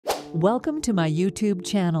Welcome to my YouTube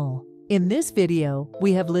channel. In this video,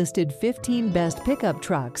 we have listed 15 best pickup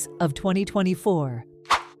trucks of 2024.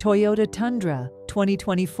 Toyota Tundra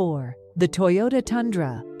 2024. The Toyota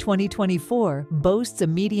Tundra 2024 boasts a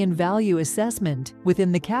median value assessment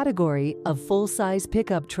within the category of full-size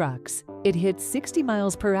pickup trucks. It hits 60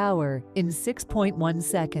 miles per hour in 6.1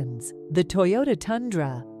 seconds. The Toyota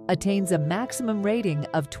Tundra attains a maximum rating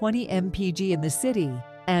of 20 mpg in the city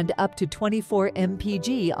and up to 24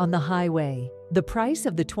 mpg on the highway. The price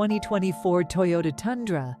of the 2024 Toyota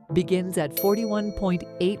Tundra begins at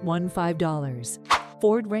 $41,815.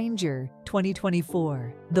 Ford Ranger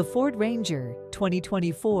 2024. The Ford Ranger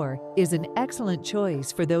 2024 is an excellent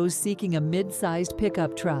choice for those seeking a mid-sized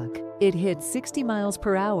pickup truck. It hits 60 miles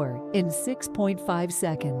per hour in 6.5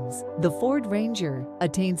 seconds. The Ford Ranger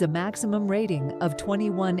attains a maximum rating of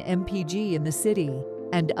 21 mpg in the city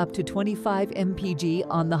and up to 25 mpg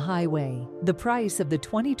on the highway. The price of the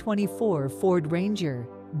 2024 Ford Ranger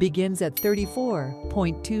begins at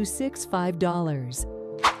 $34,265.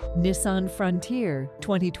 Nissan Frontier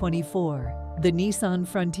 2024. The Nissan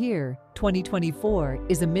Frontier 2024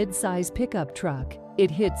 is a mid-size pickup truck.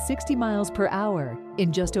 It hits 60 miles per hour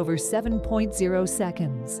in just over 7.0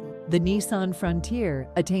 seconds. The Nissan Frontier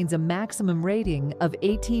attains a maximum rating of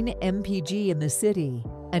 18 mpg in the city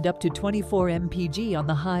and up to 24 mpg on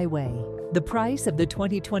the highway. The price of the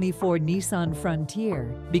 2024 Nissan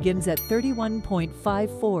Frontier begins at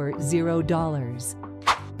 $31,540.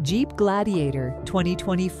 Jeep Gladiator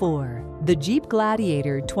 2024. The Jeep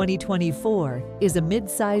Gladiator 2024 is a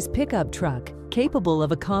mid-size pickup truck capable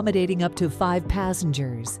of accommodating up to 5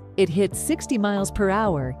 passengers. It hits 60 miles per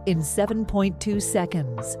hour in 7.2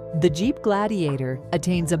 seconds. The Jeep Gladiator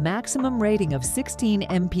attains a maximum rating of 16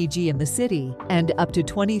 mpg in the city and up to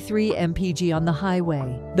 23 mpg on the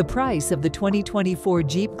highway. The price of the 2024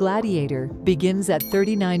 Jeep Gladiator begins at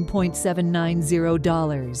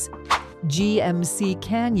 $39,790. GMC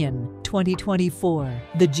Canyon 2024.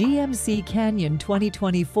 The GMC Canyon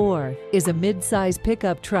 2024 is a mid-size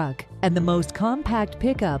pickup truck and the most compact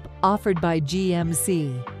pickup offered by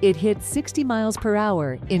GMC. It hits 60 miles per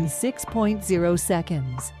hour in 6.0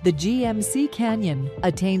 seconds. The GMC Canyon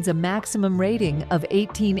attains a maximum rating of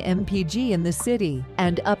 18 mpg in the city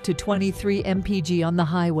and up to 23 mpg on the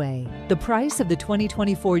highway. The price of the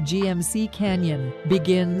 2024 GMC Canyon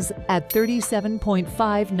begins at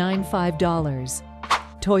 $37,595.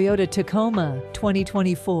 Toyota Tacoma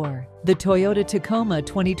 2024. The Toyota Tacoma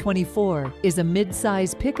 2024 is a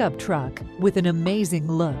mid-size pickup truck with an amazing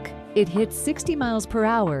look. It hits 60 miles per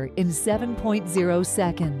hour in 7.0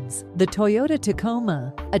 seconds. The Toyota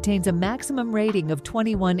Tacoma attains a maximum rating of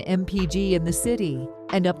 21 mpg in the city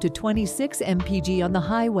and up to 26 mpg on the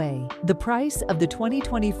highway. The price of the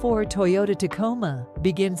 2024 Toyota Tacoma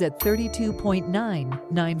begins at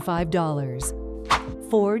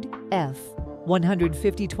 $32,995. Ford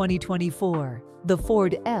F-150 2024. The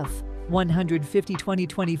Ford F-150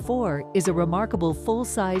 2024 is a remarkable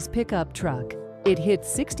full-size pickup truck. It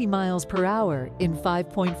hits 60 miles per hour in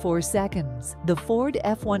 5.4 seconds. The Ford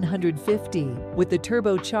F-150, with the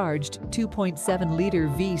turbocharged 2.7-liter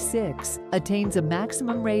V6, attains a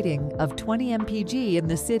maximum rating of 20 mpg in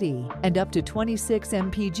the city and up to 26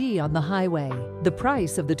 mpg on the highway. The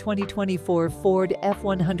price of the 2024 Ford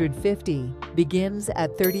F-150 begins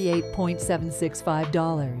at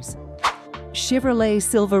 $38,765. Chevrolet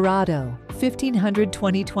Silverado 1500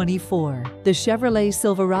 2024. The Chevrolet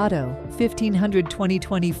Silverado 1500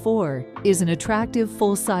 2024 is an attractive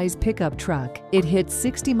full-size pickup truck. It hits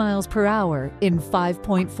 60 miles per hour in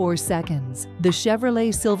 5.4 seconds. The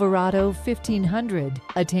Chevrolet Silverado 1500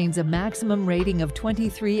 attains a maximum rating of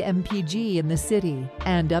 23 mpg in the city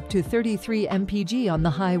and up to 33 mpg on the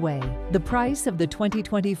highway. The price of the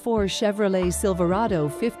 2024 Chevrolet Silverado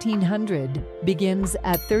 1500 begins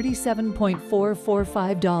at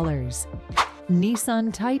 $37,445.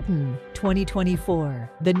 Nissan Titan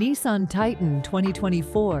 2024. The Nissan Titan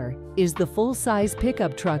 2024 is the full-size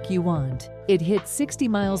pickup truck you want. It hits 60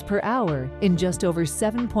 miles per hour in just over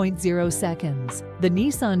 7.0 seconds. The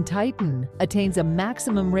Nissan Titan attains a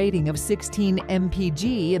maximum rating of 16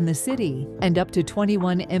 mpg in the city and up to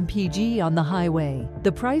 21 mpg on the highway.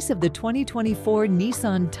 The price of the 2024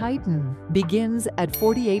 Nissan Titan begins at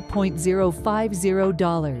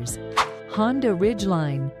 $48,050. Honda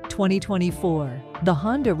Ridgeline 2024. The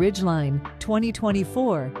Honda Ridgeline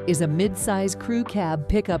 2024 is a mid-size crew cab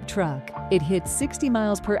pickup truck. It hits 60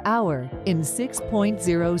 miles per hour in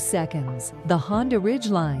 6.0 seconds. The Honda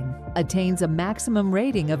Ridgeline attains a maximum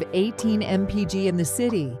rating of 18 mpg in the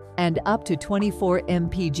city and up to 24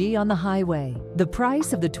 mpg on the highway. The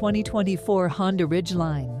price of the 2024 Honda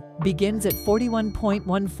Ridgeline begins at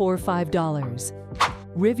 $41.145.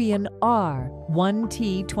 Rivian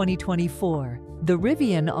R1T 2024. The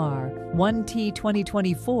Rivian R1T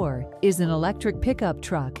 2024 is an electric pickup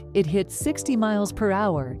truck. It hits 60 miles per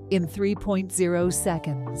hour in 3.0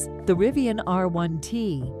 seconds. The Rivian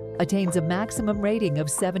R1T attains a maximum rating of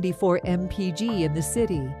 74 mpg in the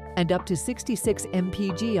city and up to 66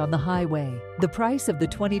 mpg on the highway. The price of the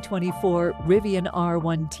 2024 Rivian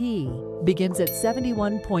R1T begins at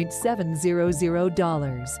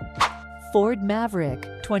 $71.700. Ford Maverick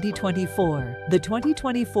 2024. The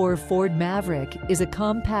 2024 Ford Maverick is a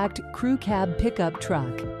compact crew cab pickup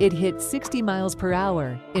truck. It hits 60 miles per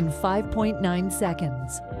hour in 5.9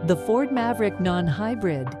 seconds. The Ford Maverick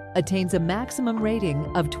non-hybrid attains a maximum rating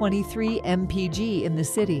of 23 mpg in the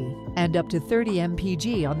city and up to 30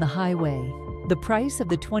 mpg on the highway. The price of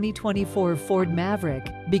the 2024 Ford Maverick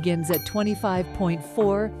begins at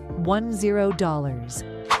 $25.410.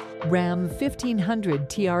 Ram 1500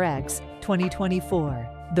 TRX 2024.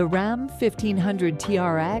 The Ram 1500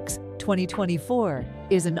 TRX 2024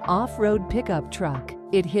 is an off-road pickup truck.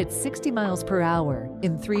 It hits 60 miles per hour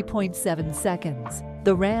in 3.7 seconds.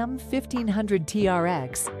 The Ram 1500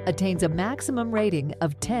 TRX attains a maximum rating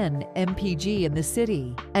of 10 mpg in the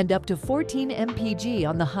city and up to 14 mpg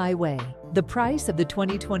on the highway. The price of the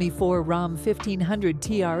 2024 Ram 1500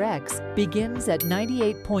 TRX begins at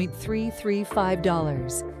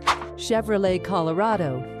 $98.335. Chevrolet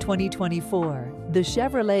Colorado 2024. The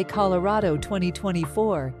Chevrolet Colorado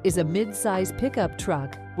 2024 is a mid-size pickup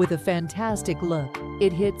truck with a fantastic look.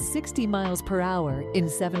 It hits 60 miles per hour in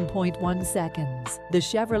 7.1 seconds. The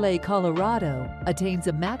Chevrolet Colorado attains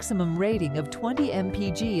a maximum rating of 20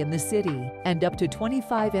 mpg in the city and up to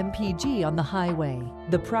 25 mpg on the highway.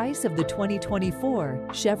 The price of the 2024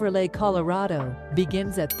 Chevrolet Colorado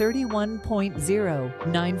begins at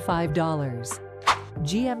 $31.095.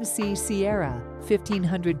 GMC Sierra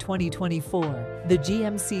 1500 2024. The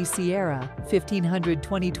GMC Sierra 1500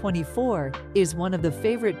 2024 is one of the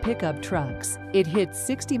favorite pickup trucks. It hits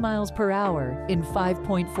 60 miles per hour in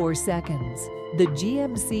 5.4 seconds. The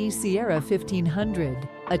GMC Sierra 1500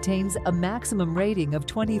 attains a maximum rating of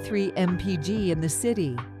 23 mpg in the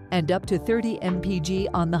city and up to 30 mpg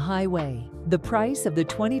on the highway. The price of the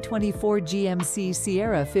 2024 GMC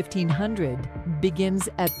Sierra 1500 begins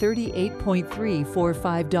at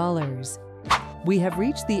 $38.345. We have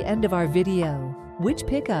reached the end of our video. Which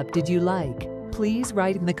pickup did you like? Please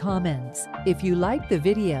write in the comments. If you liked the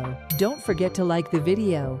video, don't forget to like the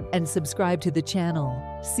video and subscribe to the channel.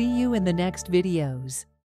 See you in the next videos.